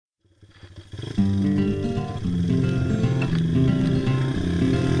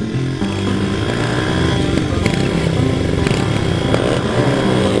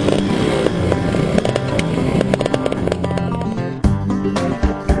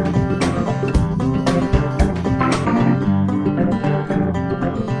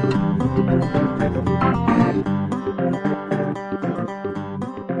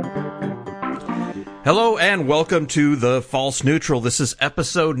Hello and welcome to The False Neutral. This is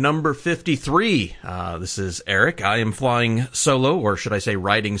episode number 53. This is Eric. I am flying solo, or should I say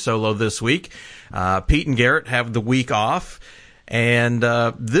riding solo this week. Pete and Garrett have the week off. And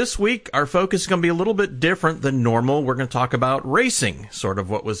this week, our focus is going to be a little bit different than normal. We're going to talk about racing, sort of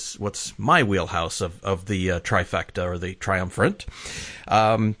what's my wheelhouse of the trifecta or the triumvirate.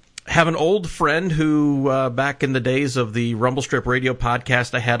 Have an old friend who, back in the days of the Rumble Strip Radio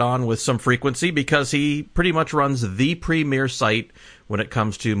podcast, I had on with some frequency because he pretty much runs the premier site when it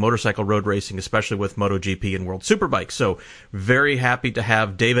comes to motorcycle road racing, especially with MotoGP and World Superbike. So very happy to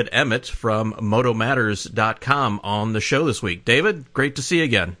have David Emmett from MotoMatters.com on the show this week. David, great to see you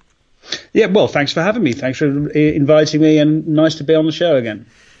again. Yeah, well, thanks for having me. Thanks for inviting me, and nice to be on the show again.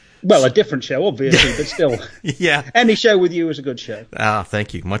 Well, a different show, obviously, but still. Yeah. Any show with you is a good show.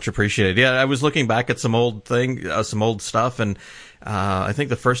 Thank you. Much appreciated. Yeah, I was looking back at some old stuff, and I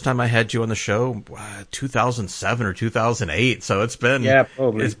think the first time I had you on the show, 2007 or 2008. So it's been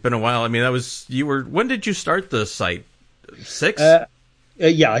it's been a while. I mean, when did you start the site? 6?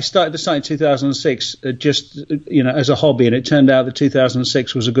 Yeah, I started the site in 2006, just as a hobby, and it turned out that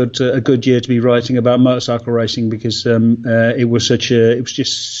 2006 was a good year to be writing about motorcycle racing because it was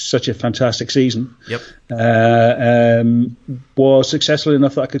just such a fantastic season. Yep. Was successful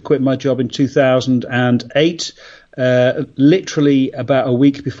enough that I could quit my job in 2008. Literally about a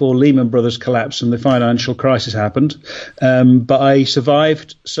week before Lehman Brothers collapsed and the financial crisis happened, but I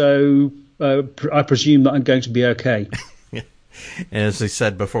survived, so I presume that I'm going to be okay. And as I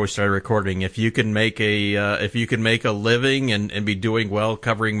said before we started recording, if you can make a living and be doing well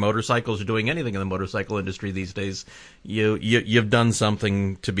covering motorcycles or doing anything in the motorcycle industry these days, you've done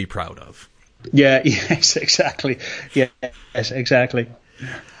something to be proud of. Yeah. Yes. Exactly. Yes. Exactly.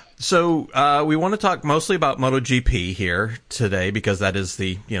 So we want to talk mostly about MotoGP here today because that is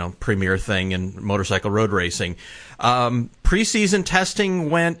the premier thing in motorcycle road racing. Preseason testing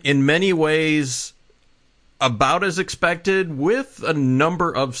went in many ways about as expected, with a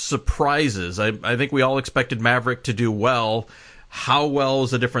number of surprises. I think we all expected Maverick to do well. How well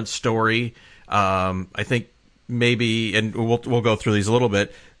is a different story. I think maybe, and we'll go through these a little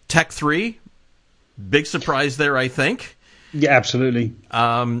bit. Tech 3, big surprise there, I think. Yeah, absolutely.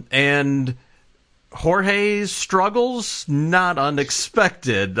 And Jorge's struggles, not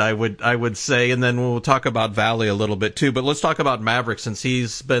unexpected, I would say, and then we'll talk about Valley a little bit too. But let's talk about Maverick since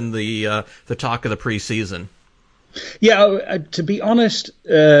he's been the talk of the preseason. Yeah, to be honest,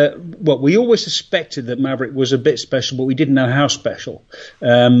 we always suspected that Maverick was a bit special, but we didn't know how special.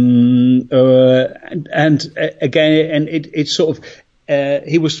 And it's sort of.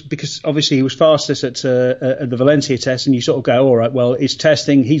 He was, because obviously he was fastest at the Valencia test, and you sort of go, all right, well, it's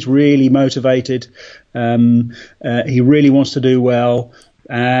testing. He's really motivated. He really wants to do well,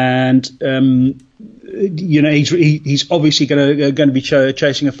 and he's obviously going to be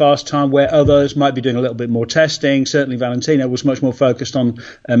chasing a fast time where others might be doing a little bit more testing. Certainly, Valentino was much more focused on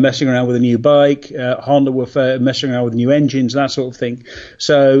messing around with a new bike. Honda were messing around with new engines, that sort of thing.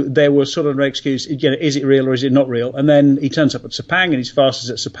 So there was sort of an excuse: is it real or is it not real? And then he turns up at Sepang, and he's fastest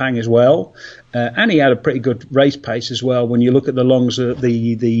at Sepang as well. And he had a pretty good race pace as well. When you look at the longs,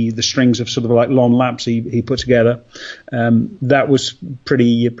 the strings of sort of like long laps he put together, that was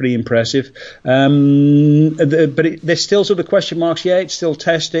pretty impressive. But there's still sort of question marks. Yeah, it's still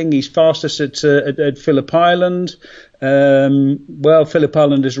testing. He's fastest at Phillip Island. Phillip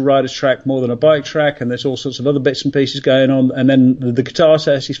Island is a rider's track more than a bike track, and there's all sorts of other bits and pieces going on. And then the Qatar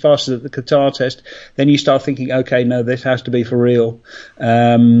test, he's fastest at the Qatar test. Then you start thinking, okay, no, this has to be for real.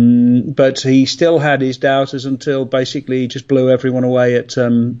 But he still had his doubters until basically he just blew everyone away at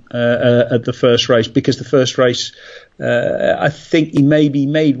the first race, because the first race, I think he maybe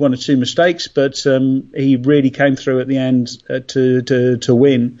made one or two mistakes, but he really came through at the end to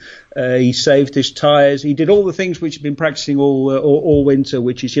win. He saved his tyres. He did all the things which he'd been practicing all winter,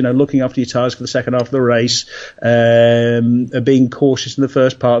 which is, looking after your tyres for the second half of the race, being cautious in the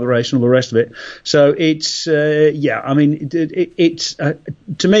first part of the race and all the rest of it. So it's, it's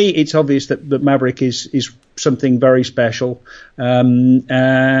to me, it's obvious that Maverick is something very special. And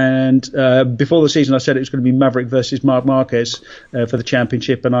before the season, I said it was going to be Maverick versus Marc Marquez for the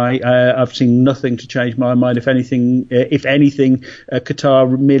championship, and I've seen nothing to change my mind. If anything,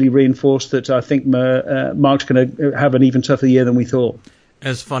 Qatar merely reinforced that I think Marc's going to have an even tougher year than we thought.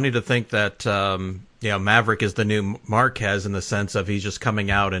 It's funny to think that Maverick is the new Marquez in the sense of he's just coming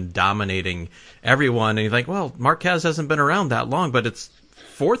out and dominating everyone, and you think, well, Marquez hasn't been around that long, but it's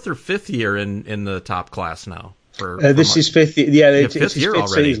 4th or 5th year in the top class now. This is 5th year. Yeah, it's fifth year fifth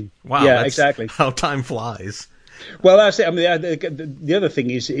already. Season. Wow, yeah, exactly. How time flies. Well, that's it. I mean, the other thing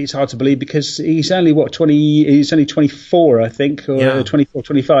is it's hard to believe because he's only 20. He's only 24, I think, or 24,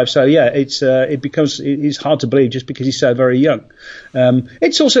 25. So yeah, it's hard to believe just because he's so very young.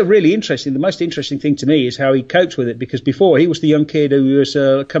 It's also really interesting. The most interesting thing to me is how he copes with it, because before he was the young kid who was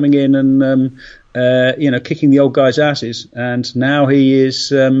coming in and kicking the old guys' asses, and now he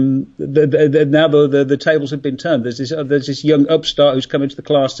is. Now the tables have been turned. There's this young upstart who's come into the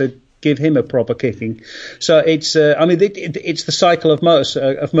class to give him a proper kicking. So it's it's the cycle of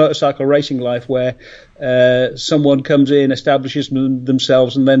motorcycle racing life, where someone comes in, establishes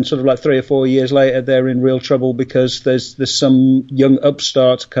themselves, and then sort of like 3 or 4 years later they're in real trouble because there's some young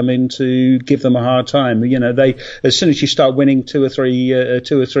upstart come in to give them a hard time. As soon as you start winning two or three,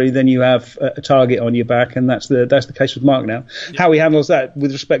 then you have a target on your back, and that's the case with Mark now. Yeah. How he handles that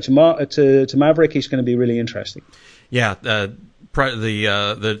with respect to Maverick is going to be really interesting. Yeah.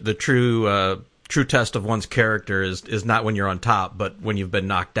 The true test of one's character is not when you're on top, but when you've been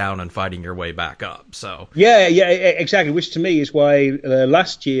knocked down and fighting your way back up. So yeah, exactly. Which to me is why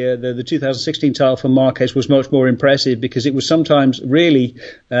last year the 2016 title for Marquez was much more impressive, because it was sometimes really.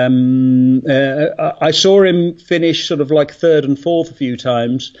 I saw him finish sort of like third and fourth a few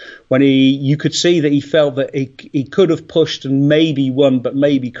times when you could see that he felt that he could have pushed and maybe won, but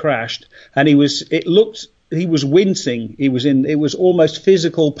maybe crashed, and he was wincing. It was almost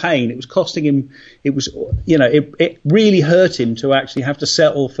physical pain. It was costing him. It was, it really hurt him to actually have to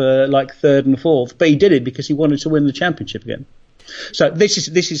settle for like third and fourth. But he did it because he wanted to win the championship again. So this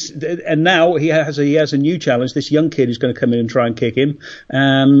is, and now he has a new challenge. This young kid is going to come in and try and kick him,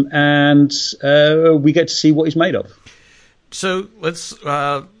 and we get to see what he's made of. So let's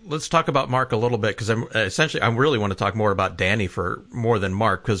talk about Mark a little bit, because I really want to talk more about Danny for more than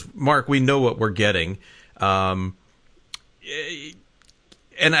Mark, because Mark, we know what we're getting. And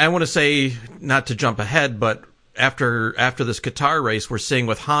I want to say, not to jump ahead, but after this Qatar race, we're seeing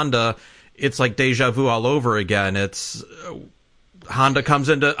with Honda, it's like deja vu all over again. It's Honda comes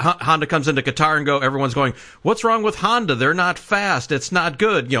into Qatar and everyone's going, what's wrong with Honda? They're not fast. It's not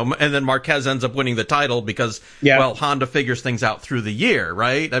good. And then Marquez ends up winning the title because, Honda figures things out through the year,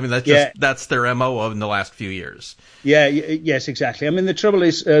 right? I mean, that's their MO in the last few years. Yeah. Yes, exactly. I mean, the trouble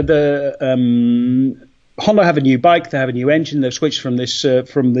is, Honda have a new bike. They have a new engine. They've switched from this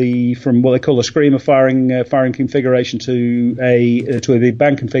from what they call a Screamer firing configuration to a big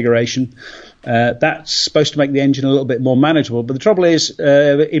bang configuration. That's supposed to make the engine a little bit more manageable. But the trouble is,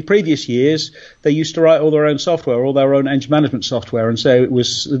 in previous years, they used to write all their own software, all their own engine management software, and so it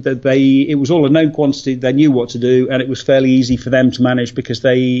was all a known quantity. They knew what to do, and it was fairly easy for them to manage because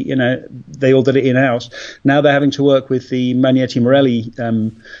they all did it in house. Now they're having to work with the Magneti Marelli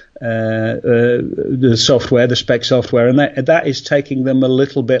the software, the spec software, and that is taking them a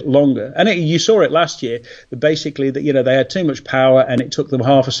little bit longer. And you saw it last year. Basically, that they had too much power, and it took them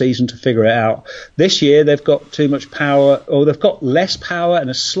half a season to figure it out. This year, they've got too much power, or they've got less power and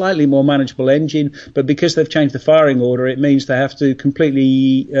a slightly more manageable engine. But because they've changed the firing order, it means they have to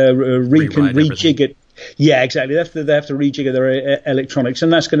completely rejig it. Yeah, exactly. They have to rejigger their electronics,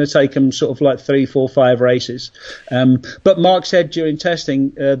 and that's going to take them sort of like 3, 4, 5 races. But Mark said during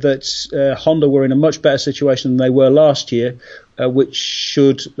testing that Honda were in a much better situation than they were last year, which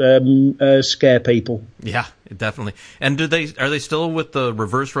should scare people. Yeah, definitely. And are they still with the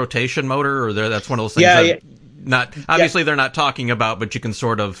reverse rotation motor, or that's one of those things they're not talking about, but you can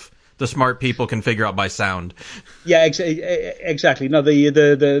sort of. The smart people can figure out by sound. Yeah, exactly. No,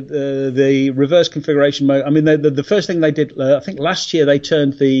 the reverse configuration mode. I mean, the first thing they did, I think last year, they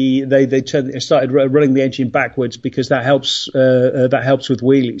started running the engine backwards because that helps with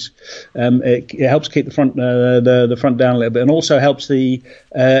wheelies. It helps keep the front down a little bit, and also helps the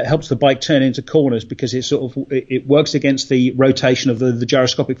bike turn into corners because it works against the rotation of the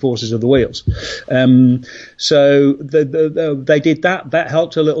gyroscopic forces of the wheels. So they did that. That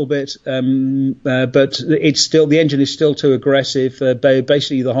helped a little bit. But it's still, the engine is still too aggressive.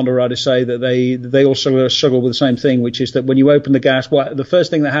 Basically, the Honda riders say that they also struggle with the same thing, which is that when you open the gas, the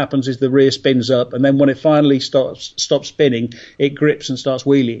first thing that happens is the rear spins up, and then when it finally stops spinning, it grips and starts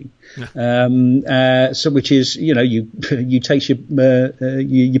wheeling. Yeah. So which is, you take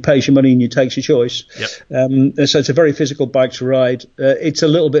you pay your money and you take your choice. Yep. So it's a very physical bike to ride. It's a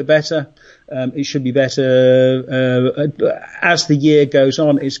little bit better. It should be better as the year goes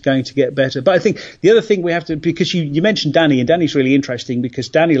on. It's going to get better. But I think the other thing we have to, because you mentioned Danny, and Danny's really interesting because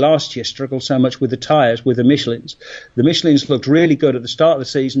Danny last year struggled so much with the tyres, with the Michelins. The Michelins looked really good at the start of the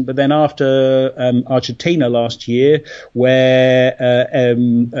season, but then after Argentina last year, where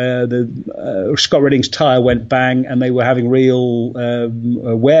Scott Redding's tyre went bang and they were having real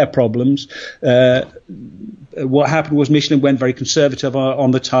wear problems, what happened was Michelin went very conservative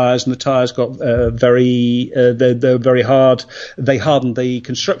on the tyres, and the tyres got they're very hard. They hardened the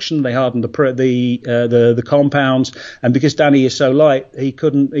construction, they hardened the compounds, and because Danny is so light, he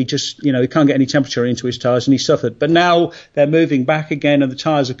can't get any temperature into his tyres, and he suffered. But now they're moving back again, and the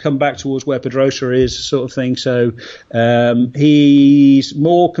tyres have come back towards where Pedrosa is, sort of thing. So he's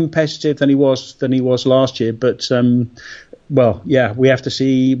more competitive than he was last year. But we have to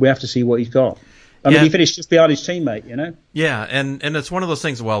see what he's got. I mean, he finished just behind his teammate, you know. Yeah, and it's one of those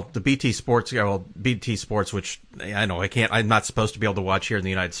things. Well, the BT Sports, which I know I'm not supposed to be able to watch here in the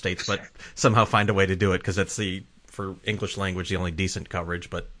United States, but somehow find a way to do it because it's for English language the only decent coverage.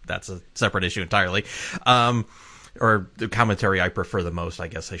 But that's a separate issue entirely. Or the commentary I prefer the most, I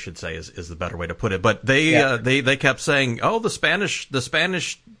guess I should say, is the better way to put it. But they kept saying, "Oh, the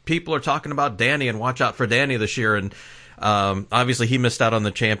Spanish people are talking about Danny, and watch out for Danny this year." And obviously, he missed out on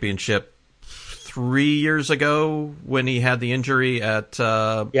the championship 3 years ago when he had the injury at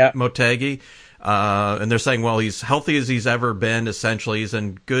Motegi. And they're saying, well, he's healthy as he's ever been. Essentially, he's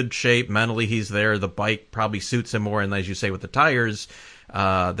in good shape mentally. He's there. The bike probably suits him more, and as you say, with the tires,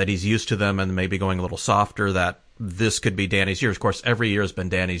 that he's used to them, and maybe going a little softer. That this could be Danny's year. Of course, every year has been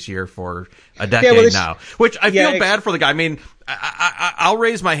Danny's year for a decade now, which I feel bad for the guy. I mean, I'll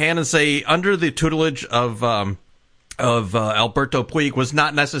raise my hand and say, under the tutelage of Alberto Puig, was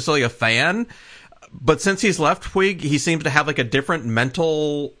not necessarily a fan, but since he's left Puig, he seems to have like a different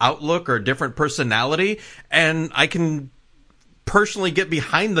mental outlook or a different personality, and I can personally get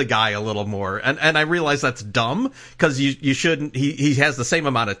behind the guy a little more. And I realize that's dumb, because you shouldn't. He has the same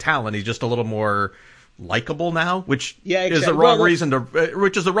amount of talent. He's just a little more likable now, which is the wrong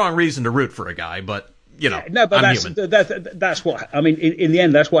reason to root for a guy, but you know, no, but that's what I mean. In the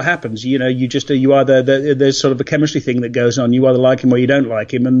end, that's what happens. You know, there's sort of a chemistry thing that goes on. You either like him or you don't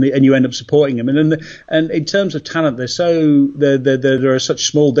like him, and you end up supporting him. And in terms of talent, there are such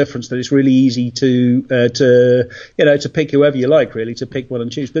small difference that it's really easy to pick whoever you like, really, to pick one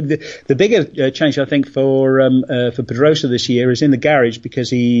and choose. But the bigger change, I think, for Pedrosa this year is in the garage, because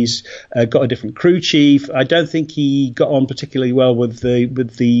he's got a different crew chief. I don't think he got on particularly well with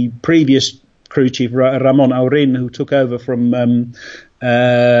the previous crew chief, Ramon Aurin, who took over from Mike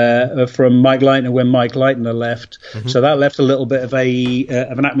Leitner when Mike Leitner left. Mm-hmm. So that left a little bit of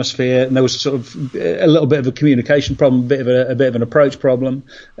an atmosphere, and there was sort of a little bit of a communication problem, a bit of an approach problem.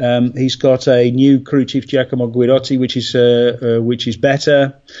 He's got a new crew chief, Giacomo Guidotti, which is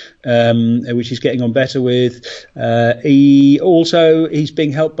better, which he's getting on better with. He's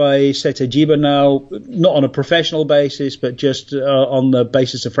being helped by Sete Giba now, not on a professional basis, but just on the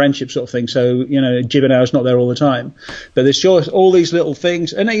basis of friendship sort of thing. So, you know, Giba now is not there all the time, but there's just all these little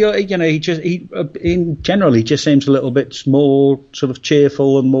things, and he in general he just seems a little bit more sort of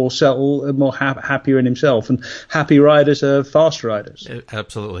cheerful and more settled and more happier in himself. And happy riders are fast riders.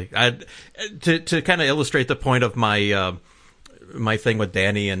 Absolutely. To kind of illustrate the point of my thing with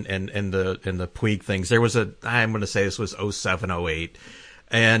Danny and the Puig things, there was I'm going to say this was 07, 08,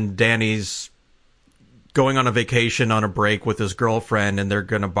 and Danny's going on a vacation on a break with his girlfriend, and they're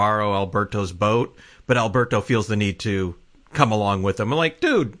going to borrow Alberto's boat, but Alberto feels the need to come along with him. I'm like,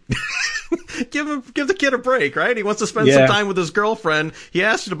 dude, give the kid a break, right? He wants to spend some time with his girlfriend. He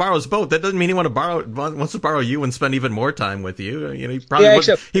asked you to borrow his boat. That doesn't mean he wants to borrow you and spend even more time with you. You know,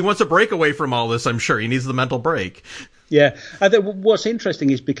 he wants a break away from all this. I'm sure he needs the mental break. Yeah, I think what's interesting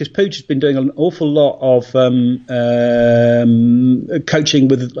is because Puig has been doing an awful lot of coaching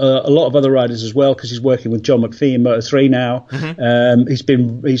with a lot of other riders as well, because he's working with John McPhee in Moto3 now.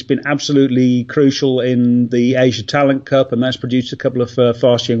 Mm-hmm. He's been absolutely crucial in the Asia Talent Cup, and that's produced a couple of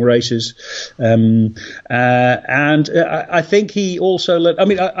fast young races. And I think he also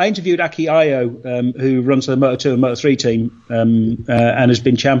I interviewed Aki Ayo, who runs the Moto2 and Moto3 team, and has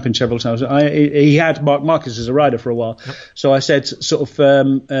been champion several times. He had Marc Marquez as a rider for a while. Yep. So I said, sort of,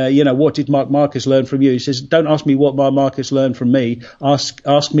 what did Marc Marquez learn from you? He says, don't ask me what Marc Marquez learned from me.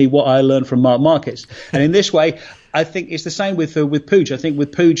 Ask me what I learned from Marc Marquez. And in this way, I think it's the same with Puig. I think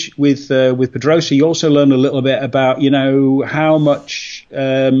with Puig, with Pedrosa, you also learn a little bit about, how much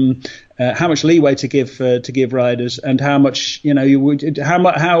leeway to give riders, and how much,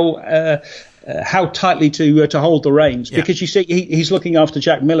 how tightly to hold the reins, because you see he's looking after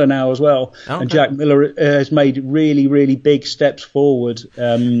Jack Miller now as well, and Jack Miller has made really, really big steps forward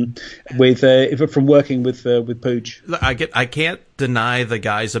from working with Puig. I can't deny the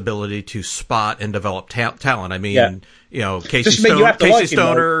guy's ability to spot and develop talent. I mean, Casey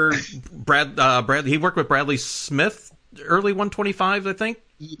Stoner, Brad. He worked with Bradley Smith, early 125, I think.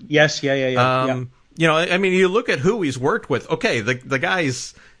 Yes, yeah. I mean, you look at who he's worked with. Okay, the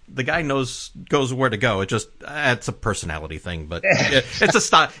guy's the guy goes where to go. It's a personality thing, but it's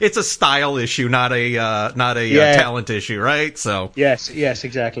a style issue, not a talent issue, right? So yes,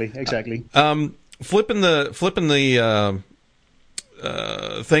 exactly. Flipping the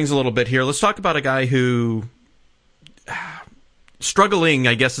things a little bit here. Let's talk about a guy who struggling,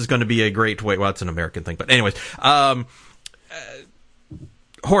 I guess, is going to be a great way. Well, it's an American thing, but anyways,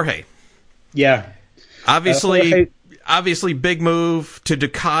 Jorge. Yeah. Obviously, big move to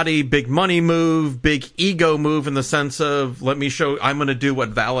Ducati, big money move, big ego move in the sense of, let me show, I'm going to do what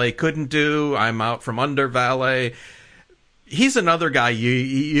Valle couldn't do. I'm out from under Valle. He's another guy you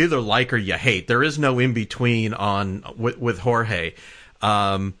either like or you hate. There is no in between with Jorge.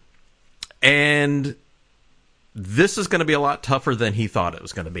 And this is going to be a lot tougher than he thought it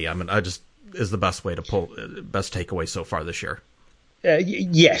was going to be. Is the best way to best takeaway so far this year.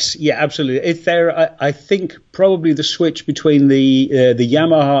 Yes, absolutely. I think probably the switch between the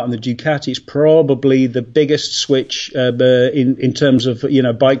Yamaha and the Ducati is probably the biggest switch in terms of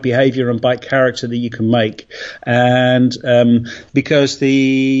bike behavior and bike character that you can make, and because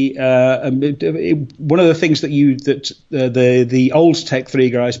one of the things that the old Tech 3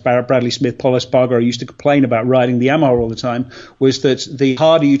 guys, Bradley Smith, Paul Espargaro, used to complain about riding the Yamaha all the time was that the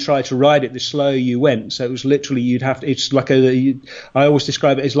harder you tried to ride it, the slower you went. So it was literally it's like I always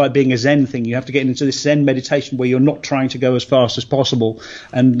describe it as like being a Zen thing. You have to get into this Zen meditation where you're not trying to go as fast as possible,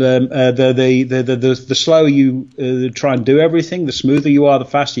 and the slower you try and do everything, the smoother you are, the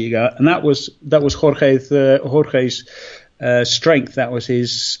faster you go. And that was Jorge's strength. That was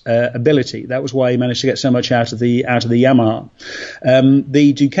his ability. That was why he managed to get so much out of the Yamaha.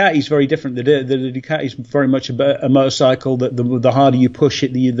 The Ducati is very different. The Ducati is very much a motorcycle that the harder you push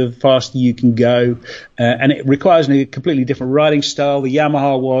it, the faster you can go, and it requires a completely different riding style. The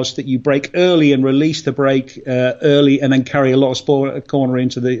Yamaha was that you brake early and release the brake early, and then carry a lot of corner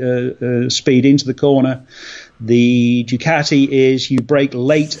into the speed into the corner. The Ducati is you brake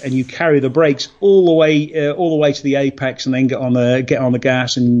late and you carry the brakes all the way to the apex, and then get on the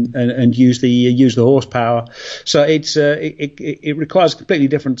gas and use the horsepower. So it requires a completely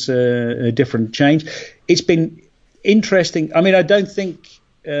different change. It's been interesting. I mean, I don't think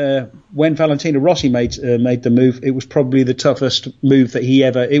when Valentino Rossi made the move, it was probably the toughest move that he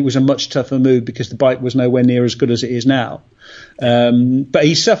ever. It was a much tougher move because the bike was nowhere near as good as it is now. But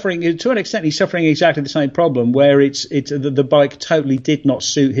he's suffering to an extent. He's suffering exactly the same problem, where the bike totally did not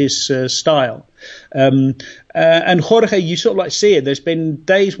suit his style. And Jorge, you sort of like see it. There's been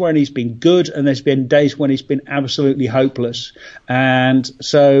days when he's been good, and there's been days when he's been absolutely hopeless. And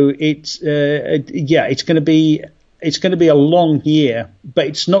so it's going to be a long year, but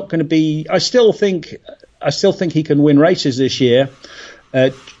it's not going to be. I still think he can win races this year.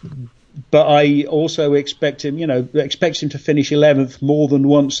 But I also expect him to finish 11th more than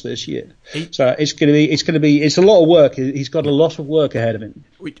once this year. So it's a lot of work. He's got a lot of work ahead of him.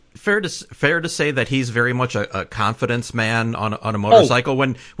 Fair to say that he's very much a confidence man on a motorcycle.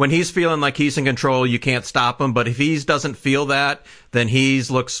 Oh. When he's feeling like he's in control, you can't stop him. But if he doesn't feel that, then he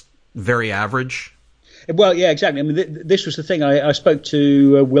looks very average. Well, yeah, exactly. I mean, this was the thing. I spoke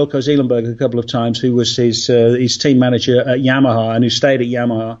to Wilco Zeelenberg a couple of times, who was his team manager at Yamaha and who stayed at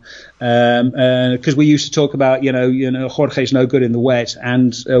Yamaha. Because we used to talk about, Jorge's no good in the wet,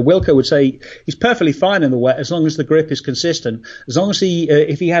 and Wilco would say he's perfectly fine in the wet as long as the grip is consistent. As long as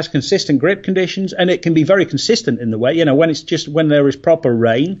if he has consistent grip conditions, and it can be very consistent in the wet. When there is proper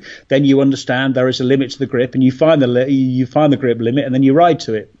rain, then you understand there is a limit to the grip, and you find the grip limit, and then you ride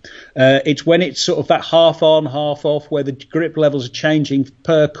to it. It's when it's sort of that half on, half off, where the grip levels are changing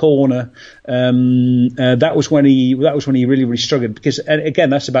per corner. That was when he really, really struggled, because again,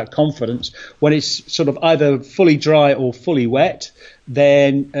 that's about confidence. When it's sort of either fully dry or fully wet,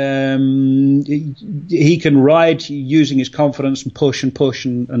 then he can ride using his confidence and push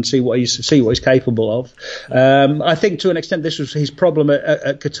and see what he's capable of. I think to an extent this was his problem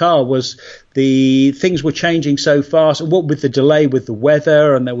at Qatar, was the things were changing so fast. What with the delay with the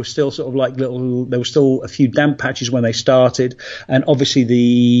weather, and there was still sort of there was still a few damp patches when they started, and obviously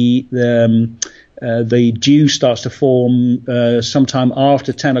the dew starts to form sometime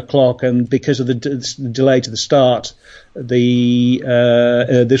after 10 o'clock, and because of the delay to the start,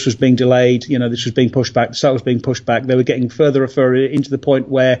 this was being delayed. This was being pushed back. The start was being pushed back. They were getting further and further into the point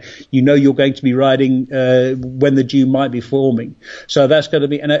where you're going to be riding when the dew might be forming. So that's going to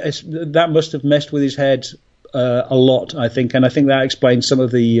be, and that must have messed with his head a lot, I think, and I think that explains some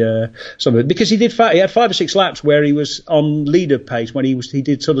of it because he had 5 or 6 laps where he was on leader pace when he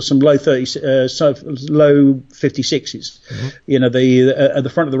did sort of some low 56s. Mm-hmm. At the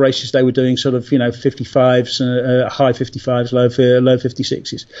front of the races they were doing sort of 55s, high 55s, low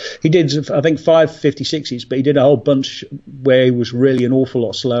 56s. He did I think 5 56s, but he did a whole bunch where he was really an awful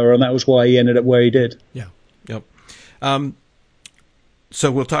lot slower, and that was why he ended up where he did. Yeah. Yep. So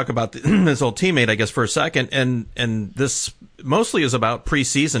we'll talk about his old teammate, I guess, for a second, and this mostly is about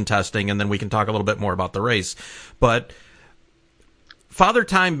preseason testing, and then we can talk a little bit more about the race. But Father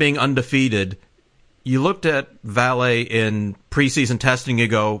Time being undefeated, you looked at Valle in preseason testing, you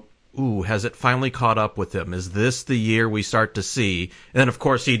go, ooh, has it finally caught up with him? Is this the year we start to see? And then, of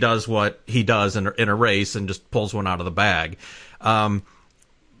course, he does what he does in a race and just pulls one out of the bag. But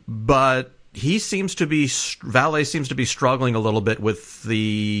Valle seems to be struggling a little bit with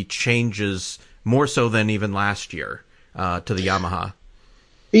the changes more so than even last year to the Yamaha.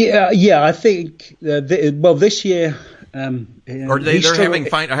 Yeah, I think. This year, or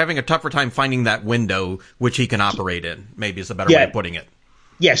they're having a tougher time finding that window which he can operate in. Maybe is a better way of putting it.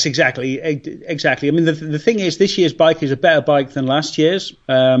 Yes, exactly. I mean, the thing is, this year's bike is a better bike than last year's.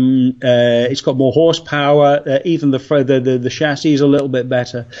 It's got more horsepower. Even the chassis is a little bit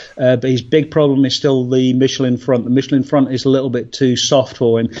better. But his big problem is still the Michelin front. The Michelin front is a little bit too soft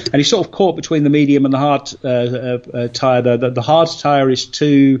for him, and he's sort of caught between the medium and the hard tire. The hard tire is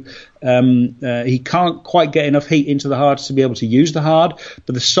too. He can't quite get enough heat into the hard to be able to use the hard,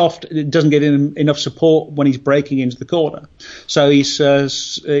 but the soft doesn't get enough support when he's braking into the corner. So he's sort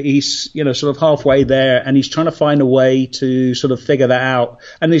of halfway there, and he's trying to find a way to sort of figure that out.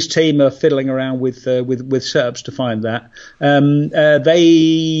 And his team are fiddling around with setups to find that.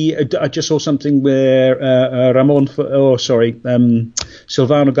 I just saw something where Silvano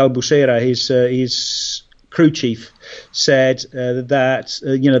Galbusera, his crew chief, said that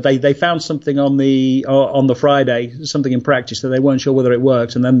they found something on the Friday, something in practice that they weren't sure whether it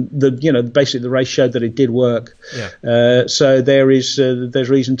worked, and then basically the race showed that it did work. Yeah. So there's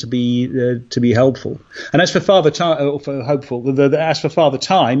reason to be helpful. And as for Father Time.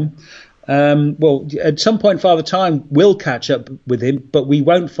 At some point, Father Time will catch up with him, but we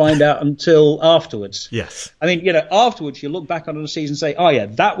won't find out until afterwards. Yes. I mean, afterwards you look back on the season and say, oh yeah,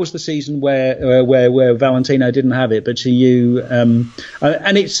 that was the season where Valentino didn't have it. But to you, I mean,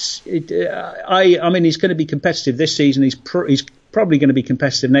 he's going to be competitive this season. He's probably going to be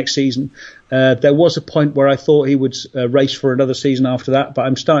competitive next season. There was a point where I thought he would race for another season after that, but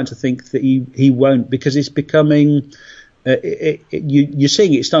I'm starting to think that he won't, because it's becoming. You're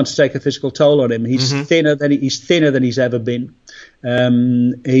seeing it's starting to take a physical toll on him. He's thinner than he's ever been.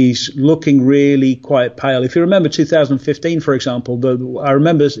 He's looking really quite pale. If you remember 2015, for example, I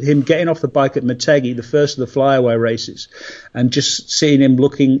remember him getting off the bike at Motegi, the first of the flyaway races, and just seeing him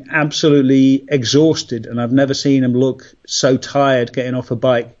looking absolutely exhausted. And I've never seen him look so tired getting off a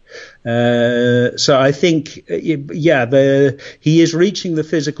bike. So I think, he is reaching the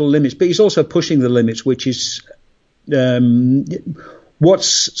physical limits, but he's also pushing the limits, which is.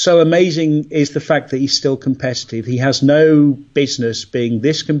 What's so amazing is the fact that he's still competitive. He has no business being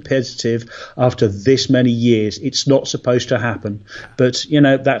this competitive after this many years. It's not supposed to happen. But,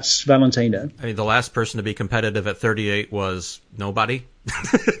 that's Valentino. I mean, the last person to be competitive at 38 was nobody.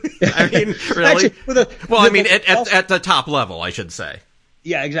 I mean, really? Actually, at the top level, I should say.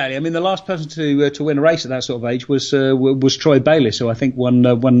 Yeah, exactly. I mean, the last person to win a race at that sort of age was Troy Bayliss, who I think won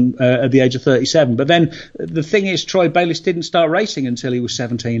at the age of 37. But then the thing is, Troy Bayliss didn't start racing until he was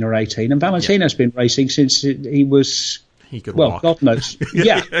 17 or 18, and Valentino's been racing since he was. He could walk. God knows.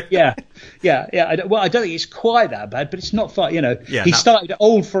 Yeah. I don't think it's quite that bad, but it's not far. He started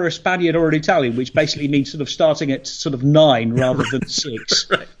old for a Spaniard or an Italian, which basically means sort of starting at sort of 9 rather than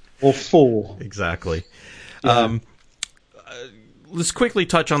 6 right. or 4. Exactly. Yeah. Let's quickly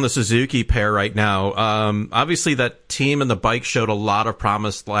touch on the Suzuki pair right now. Obviously, that team and the bike showed a lot of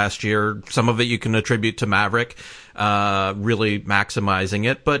promise last year. Some of it you can attribute to Maverick, really maximizing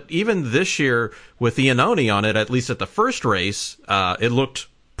it. But even this year, with Iannone on it, at least at the first race, it looked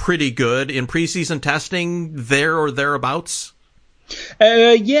pretty good. In preseason testing, there or thereabouts?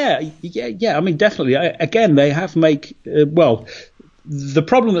 Yeah. I mean, definitely. Again, they have the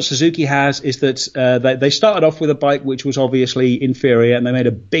problem that Suzuki has is that they started off with a bike which was obviously inferior, and they made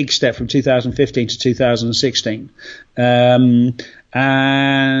a big step from 2015 to 2016. And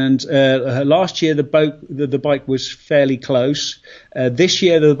and last year the bike was fairly close. This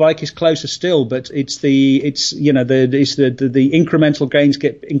year the bike is closer still, but the incremental gains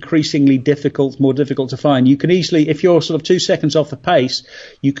get increasingly more difficult to find. You can easily, if you're sort of 2 seconds off the pace,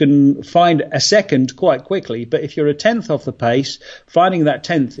 you can find a second quite quickly. But if you're a tenth off the pace, finding that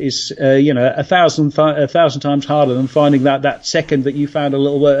tenth is 1,000 times harder than finding that second that you found a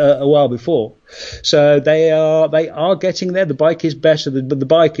while before. So they are getting there. The bike is better, but the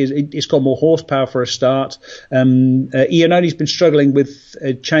bike it's got more horsepower for a start. Iannoni's been struggling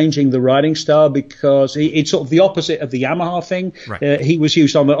with changing the riding style because it's sort of the opposite of the Yamaha thing. Right. He was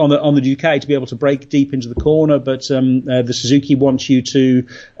used on the Ducati to be able to brake deep into the corner, but the Suzuki wants you to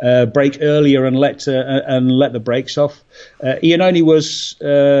brake earlier and let the brakes off. Iannoni was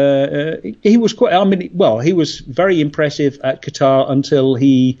he was very impressive at Qatar until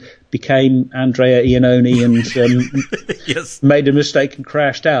he became Andrea Iannoni and yes. made a mistake and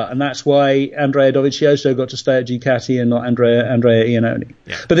crashed out, and that's why Andrea Dovizioso got to stay at Ducati and not Andrea Iannoni.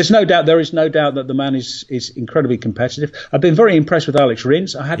 Yeah. But there is no doubt that the man is incredibly competitive. I've been very impressed with Alex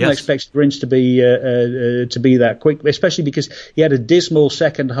Rins. I hadn't expected Rins to be that quick, especially because he had a dismal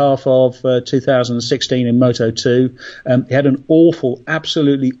second half of 2016 in Moto2. He had an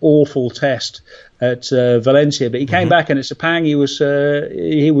absolutely awful test at Valencia, but he came back, and at Sepang he was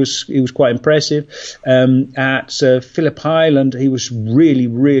quite impressive. At Phillip Island he was really,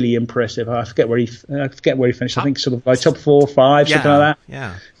 really impressive. I forget where he finished. I think sort of like top 4 or 5, something like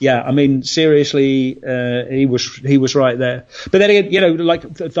that. Yeah. I mean, seriously, he was right there. But then again, like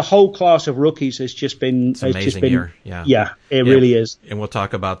the whole class of rookies has just been year. It really is. And we'll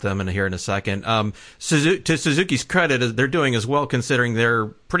talk about them here in a second. To Suzuki's credit, they're doing as well, considering they're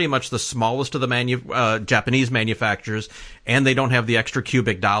pretty much the smallest of the Japanese manufacturers, and they don't have the extra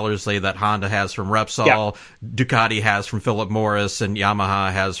cubic dollars, say, that Honda has from Repsol, Ducati has from Philip Morris, and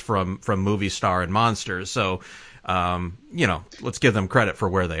Yamaha has from Movistar and Monster. So, let's give them credit for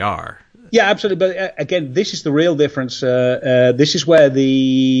where they are. Yeah, absolutely. But again, this is the real difference. This is where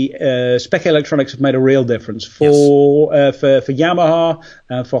the Spec Electronics have made a real difference. For Yamaha,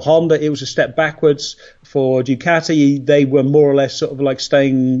 for Honda, it was a step backwards. For Ducati, they were more or less sort of like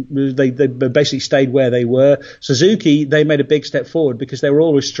staying. They basically stayed where they were. Suzuki, they made a big step forward because they were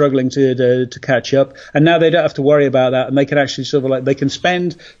always struggling to catch up, and now they don't have to worry about that, and they can actually sort of like they can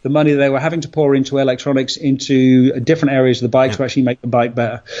spend the money they were having to pour into electronics into different areas of the bike to actually make the bike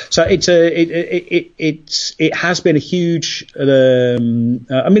better. So it has been a huge. I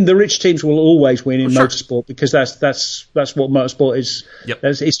mean, the rich teams will always win in motorsport because that's what motorsport is. Yep.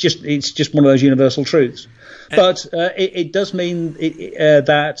 It's just one of those universal truths. But it does mean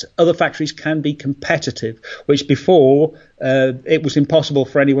that other factories can be competitive, which before it was impossible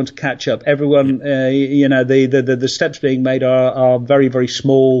for anyone to catch up. Everyone, the steps being made are very, very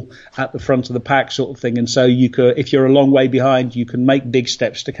small at the front of the pack, sort of thing. And so if you're a long way behind, you can make big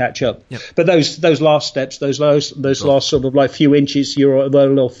steps to catch up. Yep. But those last steps, those last sort of like few inches, you're a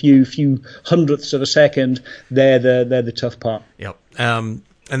little few hundredths of a second. They're the tough part. Yep.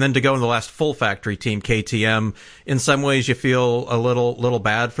 And then to go in the last full factory team, KTM, in some ways you feel a little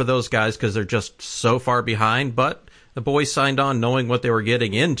bad for those guys because they're just so far behind, but the boys signed on knowing what they were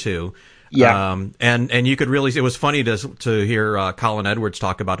getting into. Yeah. And you could really, it was funny to hear Colin Edwards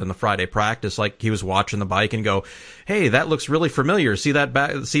talk about in the Friday practice, like he was watching the bike and go, "Hey, that looks really familiar. See that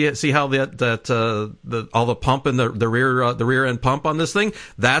back? See how all the pump and the rear end pump on this thing?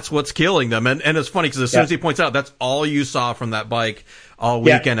 That's what's killing them." And it's funny because as soon as he points out, that's all you saw from that bike all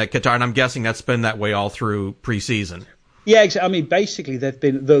weekend at Qatar, and I'm guessing that's been that way all through preseason. Yeah, I mean, basically, they've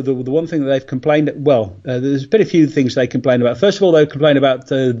been the one thing that they've complained. Well, there's been a few things they complained about. First of all, they complained about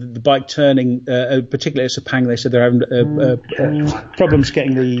the bike turning, particularly at Sepang. They said they're having problems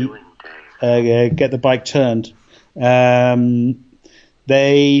getting the bike turned.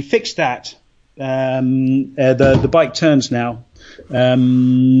 They fixed that. The bike turns now. This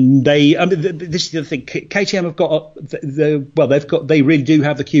is the thing. KTM have got they really do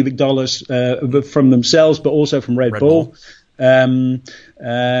have the cubic dollars from themselves, but also from Red Bull. So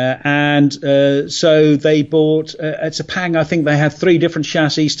they bought at Sepang. I think they had 3 different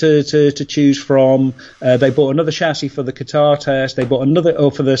chassis to choose from. They bought another chassis for the Qatar test. They bought another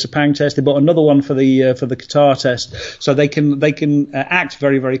for the Sepang test. They bought another one for the Qatar test. So they can act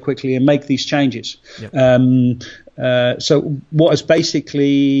very, very quickly and make these changes. Yep. So what has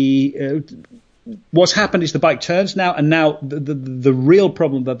basically what's happened is the bike turns now, and now the real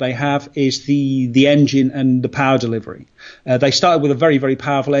problem that they have is the engine and the power delivery. They started with a very, very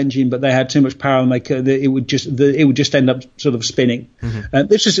powerful engine, but they had too much power, and it would just end up sort of spinning.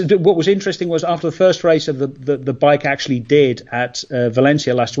 This is what was interesting was after the first race of the bike actually did at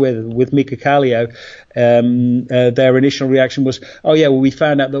Valencia last year with Mika Kallio, their initial reaction was, oh yeah, well we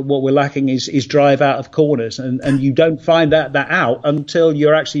found out that what we're lacking is drive out of corners, and you don't find that out until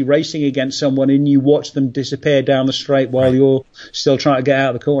you're actually racing against someone and you watch them disappear down the straight while you're still trying to get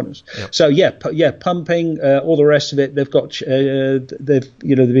out of the corners. Yep. So yeah, pumping, all the rest of it. They've got they've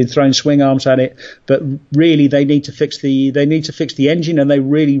been throwing swing arms at it, but really they need to fix the engine, and they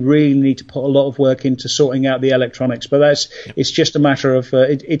really need to put a lot of work into sorting out the electronics. But it's just a matter of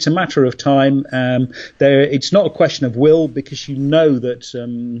it's a matter of time. It's not a question of will, because you know that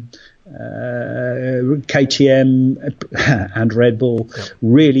KTM and Red Bull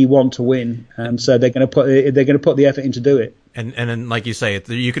really want to win, and so they're going to put the effort in to do it. And like you say,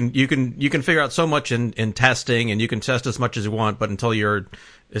 you can figure out so much in testing, and you can test as much as you want, but until you're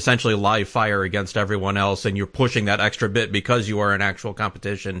essentially live fire against everyone else, and you're pushing that extra bit because you are in actual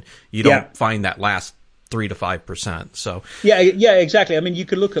competition, you don't find that last 3 to 5%. So yeah, exactly. I mean, you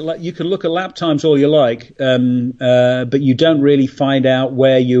can look at lap times all you like, but you don't really find out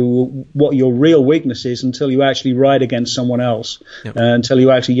what your real weakness is until you actually ride against someone else. Yep. Until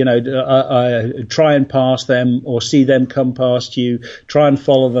you actually try and pass them or see them come past you, try and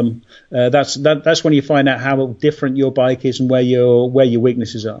follow them. That's when you find out how different your bike is and where your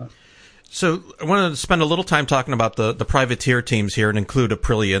weaknesses are. So I wanted to spend a little time talking about the privateer teams here and include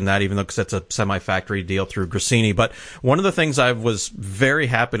Aprilia in that, even though it's a semi-factory deal through Gresini. But one of the things I was very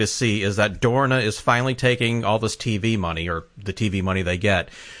happy to see is that Dorna is finally taking all this TV money, or the TV money they get,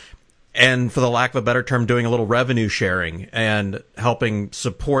 and for the lack of a better term, doing a little revenue sharing and helping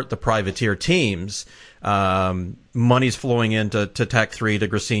support the privateer teams. Money's flowing into Tech 3, to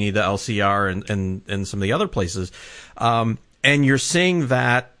Gresini, to LCR, and some of the other places. And you're seeing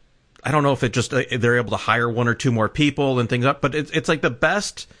that. I don't know if it just they're able to hire one or two more people and things up, but it's like the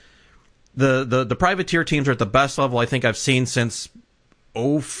best. The privateer teams are at the best level I think I've seen since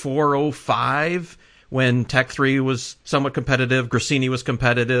 04, 05, when Tech 3 was somewhat competitive, Gresini was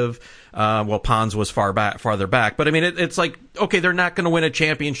competitive, Pons was farther back. But I mean, it's like, okay, they're not going to win a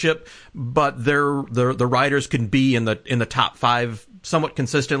championship, but the riders can be in the top 5 somewhat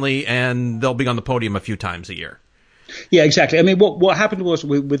consistently, and they'll be on the podium a few times a year. Yeah, exactly. I mean, what happened was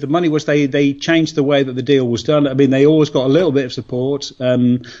with the money was they changed the way that the deal was done. I mean, they always got a little bit of support.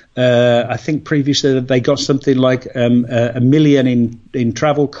 I think previously they got something like $1 million in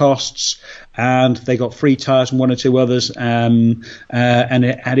travel costs, and they got free tires and one or two others, and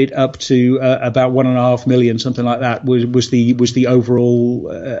it added up to about $1.5 million, something like that. Was the overall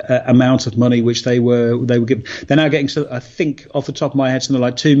amount of money which they were given. They're now getting, I think, off the top of my head, something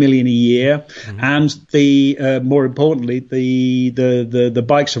like $2 million a year, and the more importantly, the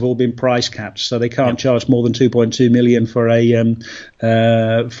bikes have all been price capped, so they can't charge more than $2.2 million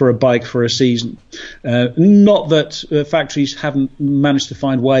for a bike for a season. Not that factories haven't managed to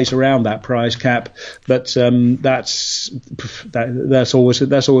find ways around that price cap, but that's always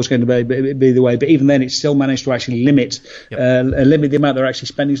going to be the way. But even then, it's still managed to actually limit the amount they're actually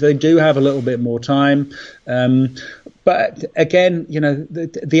spending. So they do have a little bit more time. But again,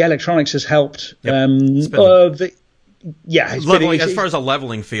 the electronics has helped. As far as a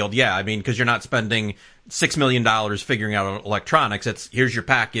leveling field, I mean, because you're not spending $6 million figuring out electronics. It's here's your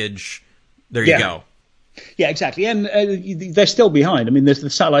package. There you go. Yeah, exactly, and they're still behind. I mean, the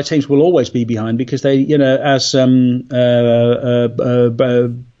satellite teams will always be behind because they, as Paul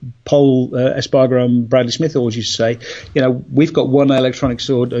Espargaro and Bradley Smith always used to say, we've got one electronics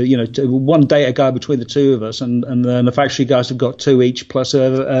one data guy between the two of us, and the factory guys have got 2 each plus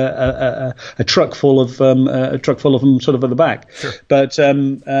a truck full of them sort of at the back. Sure. But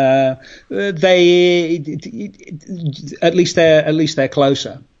they at least they're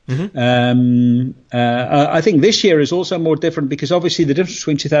closer. Mm-hmm. I think this year is also more different because obviously the difference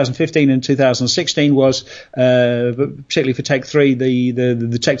between 2015 and 2016 was, particularly for Tech 3,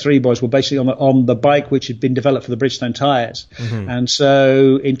 the Tech 3 boys were basically on the bike which had been developed for the Bridgestone tyres. Mm-hmm. And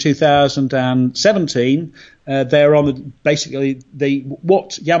so in 2017, They're on basically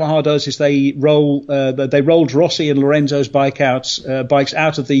what Yamaha does is they rolled Rossi and Lorenzo's bikes out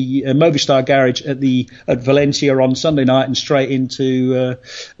of the Movistar garage at Valencia on Sunday night and straight into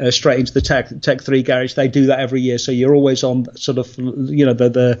the Tech 3 garage. They do that every year, so you're always on sort of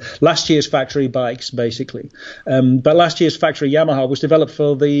the last year's factory bikes basically. But last year's factory Yamaha was developed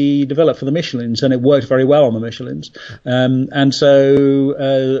for the Michelins, and it worked very well on the Michelins. And so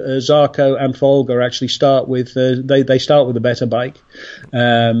Zarco and Folger actually start with they start with a better bike.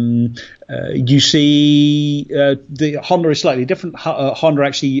 You see the Honda is slightly different. Honda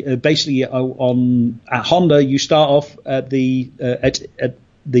actually basically at Honda you start off at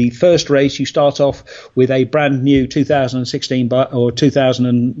the first race, you start off with a brand new 2016 bike, or 2000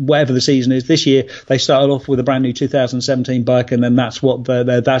 and whatever the season is. This year, they started off with a brand new 2017 bike, and then that's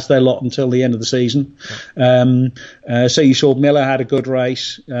their lot until the end of the season. So you saw Miller had a good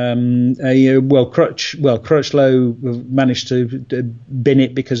race. Crutchlow managed to bin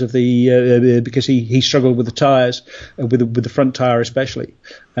it because of because he struggled with the tires, with the front tire especially.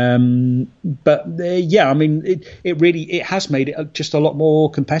 I mean, it has made it just a lot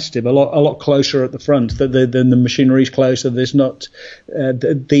more competitive, a lot closer at the front. The machinery's closer. There's not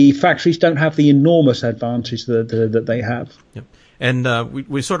the factories don't have the enormous advantage that they have. Yep. And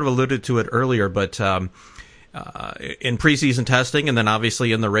we sort of alluded to it earlier, but in preseason testing, and then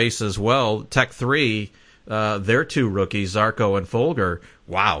obviously in the race as well, Tech 3, their two rookies, Zarco and Folger.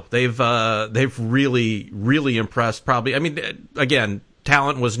 Wow, they've really impressed. Probably, I mean, again,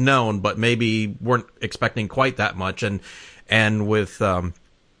 talent was known, but maybe weren't expecting quite that much. And with taking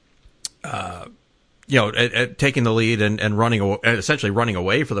the lead and essentially running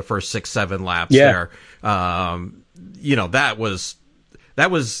away for the first 6-7 laps there. That was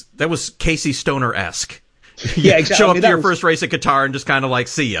Casey Stoner-esque. Yeah, exactly. Show up to your first race at Qatar and just kind of like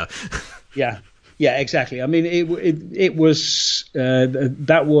see ya. Yeah, exactly. I mean, it was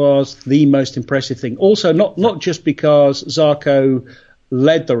that was the most impressive thing. Also, not just because Zarco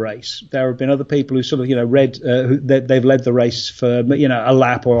led the race. There have been other people who sort of they've led the race for a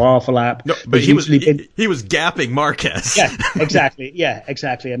lap or half a lap. No, but he was gapping Marquez. Yeah, exactly. Yeah,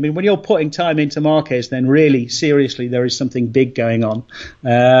 exactly. I mean, when you're putting time into Marquez, then really seriously there is something big going on.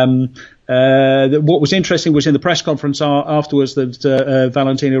 What was interesting was in the press conference afterwards that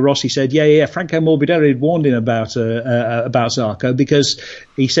Valentino Rossi said, Franco Morbidelli had warned him about Zarco, because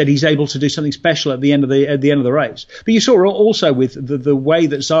he said he's able to do something special at the end of the race. But you saw also with the way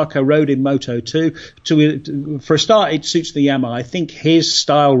that Zarco rode in Moto2, for a start, it suits the Yamaha. I think his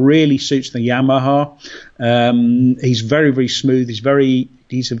style really suits the Yamaha. He's very, very smooth. He's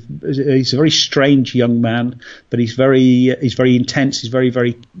a very strange young man, but he's very intense. He's very,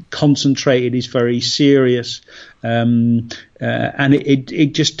 very concentrated. He's very serious, and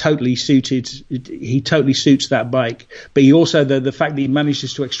it just totally suited. He totally suits that bike. But he also the fact that he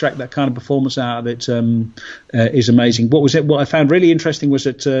manages to extract that kind of performance out of it is amazing. What I found really interesting was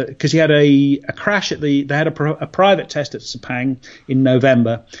that because he had a crash they had a private test at Sepang in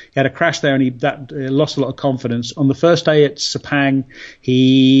November. He had a crash there, and that lost a lot of confidence. On the first day at Sepang,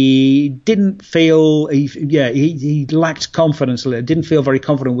 he didn't feel he lacked confidence a little. Didn't feel very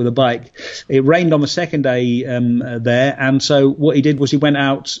confident with the bike. It rained on the second day there, and so what he did was he went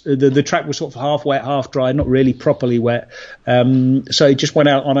out. The track was sort of half wet, half dry, not really properly wet. So he just went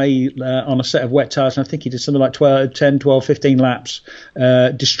out on a set of wet tires, and I think he did something like 10, 12, 15 laps.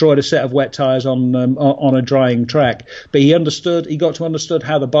 Destroyed a set of wet tires on a drying track. But he got to understand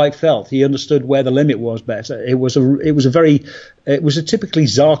how the bike felt. He understood where the limit was better. It was a typically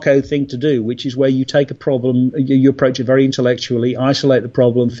Zarco thing to do, which is where you take a problem, you approach it very intellectually, isolate the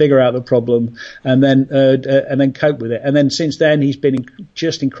problem, figure out the problem, and then cope with it. And then since then, he's been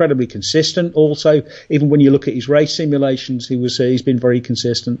just incredibly consistent. Also, even when you look at his race simulations, he's been very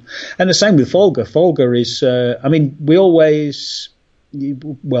consistent. And the same with Folger. Folger is, we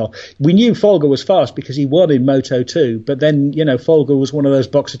knew Folger was fast because he won in Moto2, but then, Folger was one of those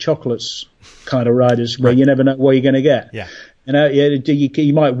box of chocolates kind of riders where you never know what you're going to get. Yeah.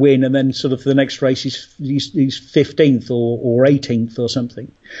 You might win, and then sort of for the next race he's 15th or 18th or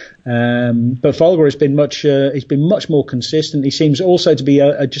something. But Folger has been much more consistent. He seems also to be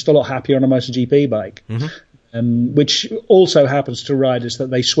just a lot happier on a MotoGP bike. Mm-hmm. Which also happens to riders, that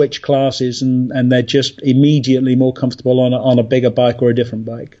they switch classes and they're just immediately more comfortable on a bigger bike or a different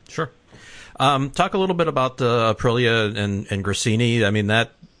bike. Sure. Talk a little bit about Aprilia and Gresini. I mean,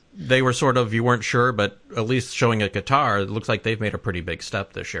 they were sort of, you weren't sure, but at least showing at Qatar, it looks like they've made a pretty big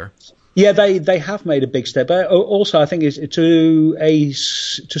step this year. Yeah, they have made a big step. Also, I think to a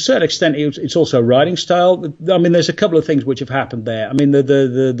certain extent, it's also riding style. I mean, there's a couple of things which have happened there. I mean,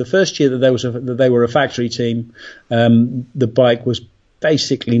 the first year that they were a factory team, the bike was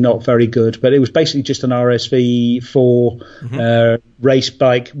basically not very good, but it was basically just an RSV4 race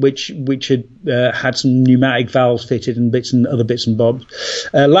bike, which had had some pneumatic valves fitted and other bits and bobs.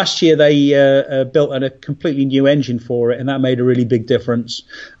 Last year they built a completely new engine for it, and that made a really big difference.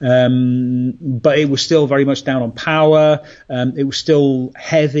 But it was still very much down on power. It was still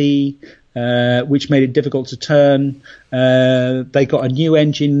heavy, which made it difficult to turn. They got a new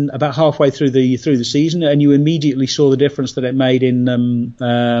engine about halfway through the season, and you immediately saw the difference that it made in, and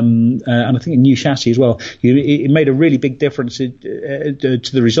I think a new chassis as well. It made a really big difference to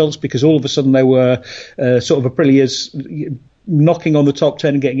the results, because all of a sudden they were sort of Aprilia's knocking on the top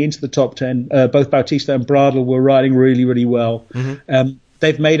 10 and getting into the top 10. Both Bautista and Bradl were riding really, really well.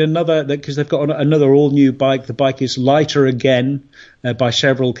 They've made another, because they've got another all-new bike. The bike is lighter again by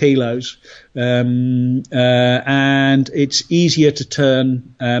several kilos, and it's easier to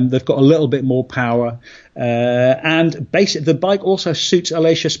turn. They've got a little bit more power, and basically the bike also suits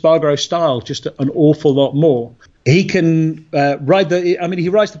Aleix Espargaro's style just an awful lot more. He can he rides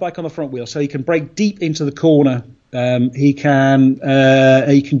the bike on the front wheel, so he can brake deep into the corner. He can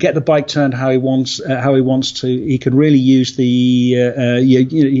get the bike turned how he wants to. He can really use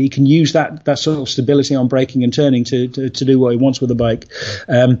he can use that sort of stability on braking and turning to do what he wants with the bike.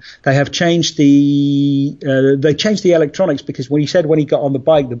 They have changed the electronics, because when he got on the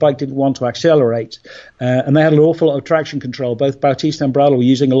bike didn't want to accelerate, and they had an awful lot of traction control. Both Bautista and Bradl were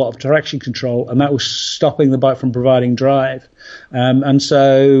using a lot of traction control, and that was stopping the bike from providing drive. And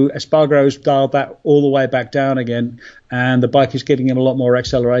so Espargaro's dialed that all the way back down again, and the bike is giving him a lot more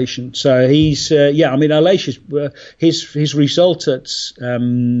acceleration. So he's, Aleix, his result at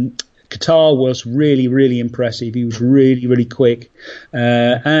Qatar was really, really impressive. He was really, really quick,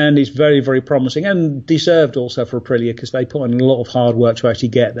 and he's very, very promising, and deserved also for Aprilia, because they put in a lot of hard work to actually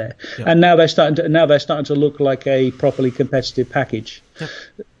get there. Yep. And now they're starting to look like a properly competitive package. Yep.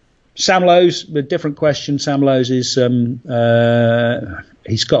 Sam Lowes, a different question. Sam Lowes is he's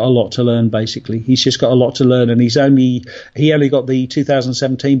got a lot to learn. Basically, he's just got a lot to learn, and he only got the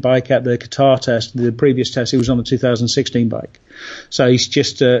 2017 bike at the Qatar test. The previous test, he was on the 2016 bike. So he's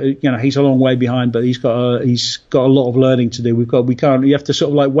just he's a long way behind, but he's got a lot of learning to do. You have to sort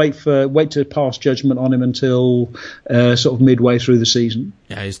of like wait to pass judgment on him until sort of midway through the season.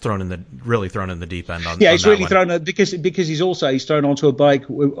 Yeah, he's really thrown in the deep end. He's really thrown because he's thrown onto a bike,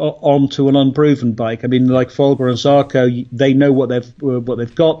 onto an unproven bike. I mean, like Folger and Zarco, they know what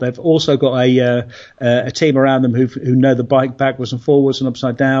they've got. They've also got a team around them who know the bike backwards and forwards and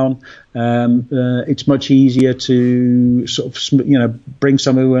upside down. It's much easier to sort of bring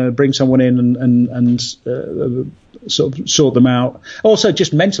someone in and sort of sort them out. Also,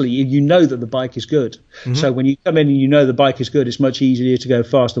 just mentally, you know that the bike is good. Mm-hmm. So when you come in and you know the bike is good, it's much easier to go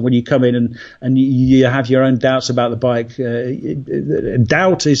fast than when you come in and you have your own doubts about the bike.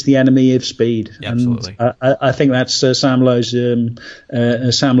 Doubt is the enemy of speed. Yeah, absolutely. And I think that's Sam Lowes'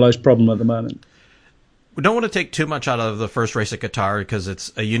 problem at the moment. We don't want to take too much out of the first race at Qatar, because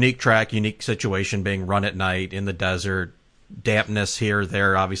it's a unique track, unique situation, being run at night in the desert, dampness here,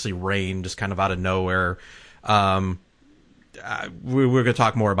 there, obviously rain just kind of out of nowhere. We're going to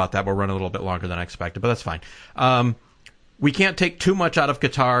talk more about that. We'll run a little bit longer than I expected, but that's fine. We can't take too much out of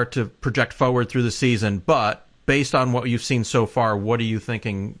Qatar to project forward through the season, but based on what you've seen so far, what are you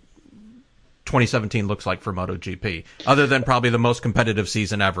thinking 2017 looks like for MotoGP, other than probably the most competitive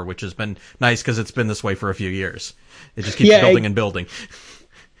season ever, which has been nice because it's been this way for a few years. It just keeps building and building.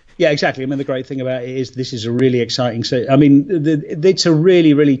 Yeah, exactly. I mean, the great thing about it is this is a really exciting season. I mean, it's a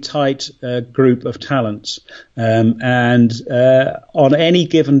really, really tight group of talents. And on any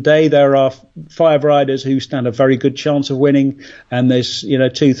given day, there are 5 riders who stand a very good chance of winning. And there's,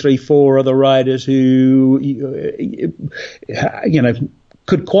 2, 3, 4 other riders who,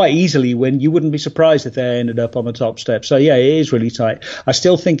 could quite easily win. You wouldn't be surprised if they ended up on the top step. So yeah, it is really tight. I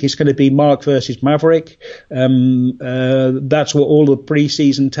still think it's going to be Marc versus Maverick. That's what all the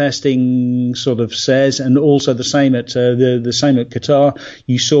pre-season testing sort of says, and also the same at the same at Qatar.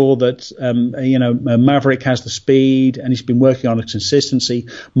 You saw that Maverick has the speed and he's been working on a consistency.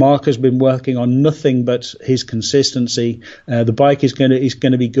 Marc has been working on nothing but his consistency. The bike is going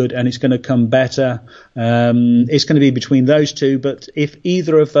to be good, and it's going to come better. It's going to be between those two, but if either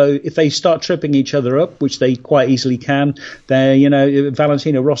either of those, if they start tripping each other up, which they quite easily can, then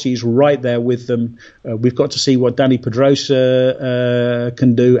Valentino Rossi is right there with them. We've got to see what Dani Pedrosa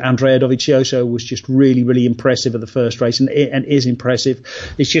can do. Andrea Dovizioso was just really, really impressive at the first race, and is impressive.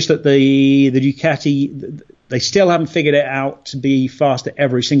 It's just that the Ducati, they still haven't figured it out to be fast at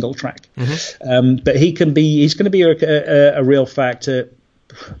every single track. Mm-hmm. But he's going to be a real factor.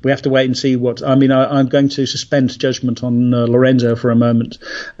 We have to wait and see I'm going to suspend judgment on Lorenzo for a moment.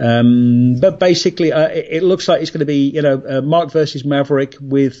 But basically, it looks like it's going to be, Mark versus Maverick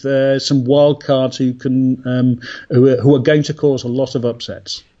with some wild cards who are going to cause a lot of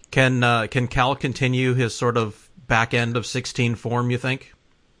upsets. Can Cal continue his sort of back end of 16 form, you think?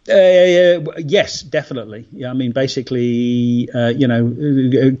 Yes, definitely. Yeah, I mean, basically,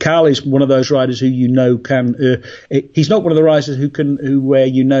 Cal is one of those riders who can. He's not one of the riders where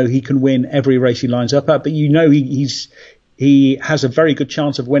he can win every race he lines up at, but he has a very good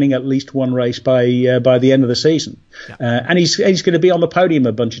chance of winning at least one race by the end of the season. Yeah. And he's going to be on the podium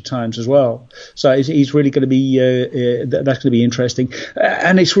a bunch of times as well. So he's really going to be that's going to be interesting.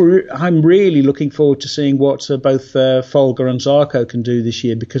 And I'm really looking forward to seeing what both Folger and Zarco can do this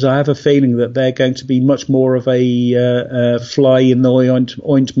year, because I have a feeling that they're going to be much more of a fly in the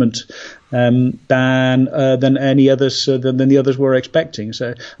ointment than any others than the others were expecting. So,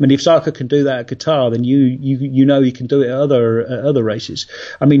 I mean, if Zarco can do that at Qatar, then he can do it at other races.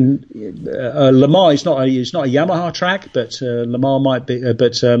 I mean, Le Mans is not a Yamaha track, but Le Mans might be.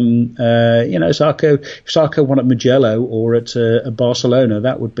 But Zarco won at Mugello or at Barcelona,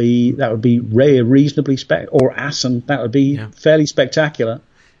 that would be reasonably or Assen, that would be fairly spectacular.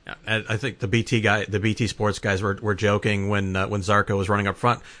 I think the BT Sports guys were joking when Zarco was running up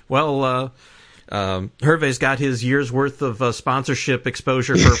front. Well, Hervé's got his year's worth of sponsorship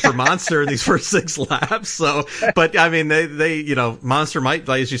exposure for Monster in these first 6 laps. So, but I mean, they Monster might,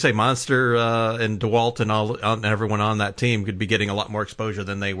 as you say, Monster and DeWalt and everyone on that team could be getting a lot more exposure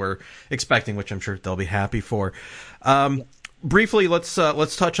than they were expecting, which I'm sure they'll be happy for. Briefly, let's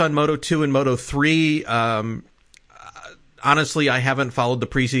touch on Moto2 and Moto3. Honestly, I haven't followed the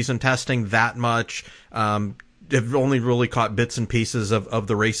preseason testing that much. I've only really caught bits and pieces of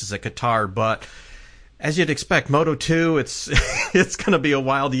the races at Qatar. But as you'd expect, Moto2, it's going to be a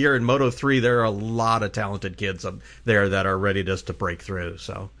wild year. In Moto3, there are a lot of talented kids up there that are ready just to break through.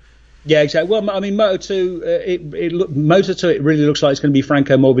 So. Yeah, exactly. Well, I mean, Moto2, it really looks like it's going to be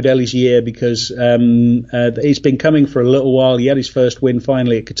Franco Morbidelli's year, because he's been coming for a little while. He had his first win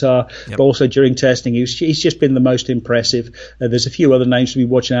finally at Qatar, but also during testing, he's just been the most impressive. There's a few other names to be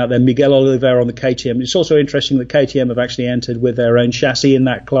watching out there. Miguel Oliveira on the KTM. It's also interesting that KTM have actually entered with their own chassis in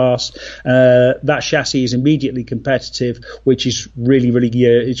that class. That chassis is immediately competitive, which is really, really,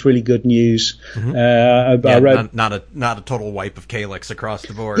 it's really good news. Mm-hmm. Not a total wipe of Calyx across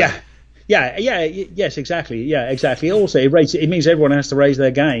the board. Yes, exactly. Yeah, exactly. Also, it means everyone has to raise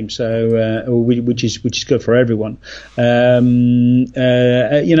their game, so which is good for everyone. And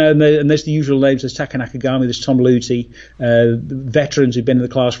there's the usual names. There's Taka Nakagami, there's Tom Luthi, veterans who've been in the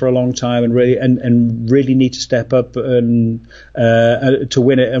class for a long time and really need to step up and to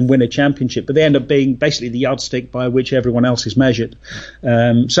win it and win a championship. But they end up being basically the yardstick by which everyone else is measured.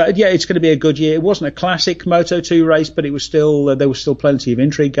 It's going to be a good year. It wasn't a classic Moto2 race, but it was still there was still plenty of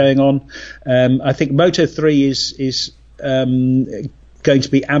intrigue going on. I think Moto3 is going to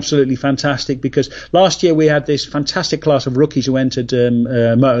be absolutely fantastic, because last year we had this fantastic class of rookies who entered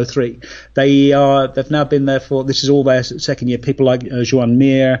Moto3. They've now been there for, this is all their second year. People like Joan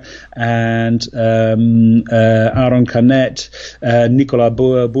Mir and Aaron Canet, Nicolas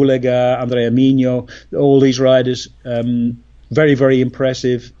Bulega, Andrea Migno, all these riders. Very, very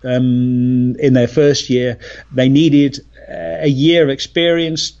impressive in their first year. They needed a year of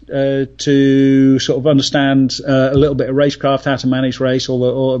experience to sort of understand a little bit of racecraft, how to manage race,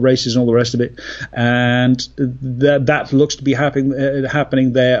 all the races and all the rest of it, and that looks to be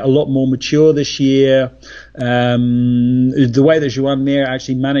happening. They're a lot more mature this year. The way that Joan Mir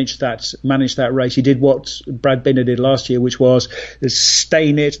actually managed that race, he did what Brad Binder did last year, which was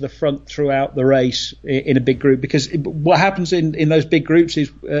stay near to the front throughout the race in a big group, because what happens in those big groups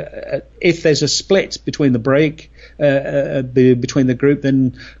is if there's a split between the break between the group,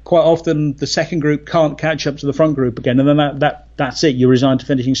 then quite often the second group can't catch up to the front group again, and then that's it. You're resigned to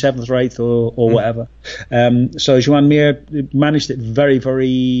finishing 7th or 8th or whatever. So Joan Mir managed it very,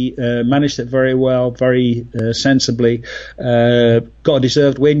 very well, very sensibly. Got a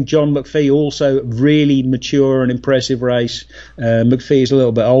deserved win. John McPhee also really mature and impressive race. McPhee is a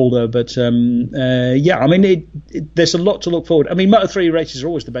little bit older, but I mean, there's a lot to look forward. I mean, Moto3 races are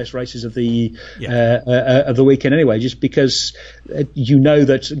always the best races of the weekend anyway. anyway, just because you know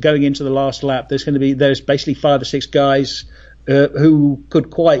that going into the last lap, there's basically 5 or 6 guys who could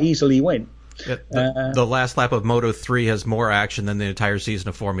quite easily win. The last lap of Moto3 has more action than the entire season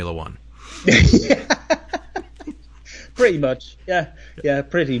of Formula One. Pretty much, yeah,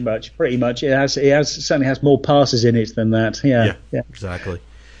 pretty much. It certainly has more passes in it than that. Yeah, exactly.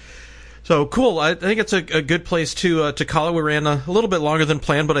 So cool. I think it's a good place to call it. We ran a little bit longer than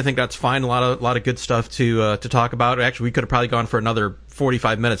planned, but I think that's fine. A lot of good stuff to talk about. Actually, we could have probably gone for another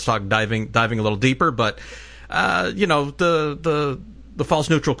 45 minutes diving a little deeper, but the false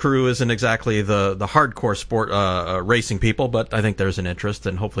neutral crew isn't exactly the hardcore sport racing people, but I think there's an interest,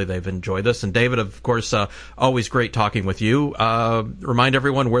 and hopefully they've enjoyed this. And David, of course, always great talking with you. Remind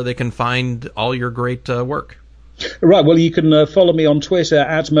everyone where they can find all your great work. Right, well, you can follow me on Twitter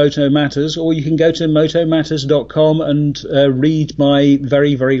at Moto Matters, or you can go to motomatters.com and read my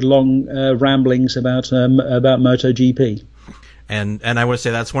very, very long ramblings about MotoGP. And I would say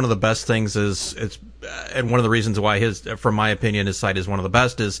that's one of the best things and one of the reasons why from my opinion, his site is one of the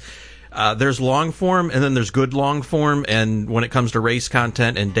best is there's long form and then there's good long form. And when it comes to race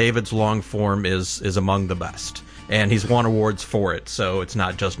content, and David's long form is among the best. And he's won awards for it, so it's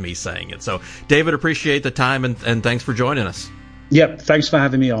not just me saying it. So, David, appreciate the time, and thanks for joining us. Yep, thanks for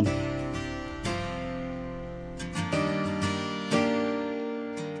having me on.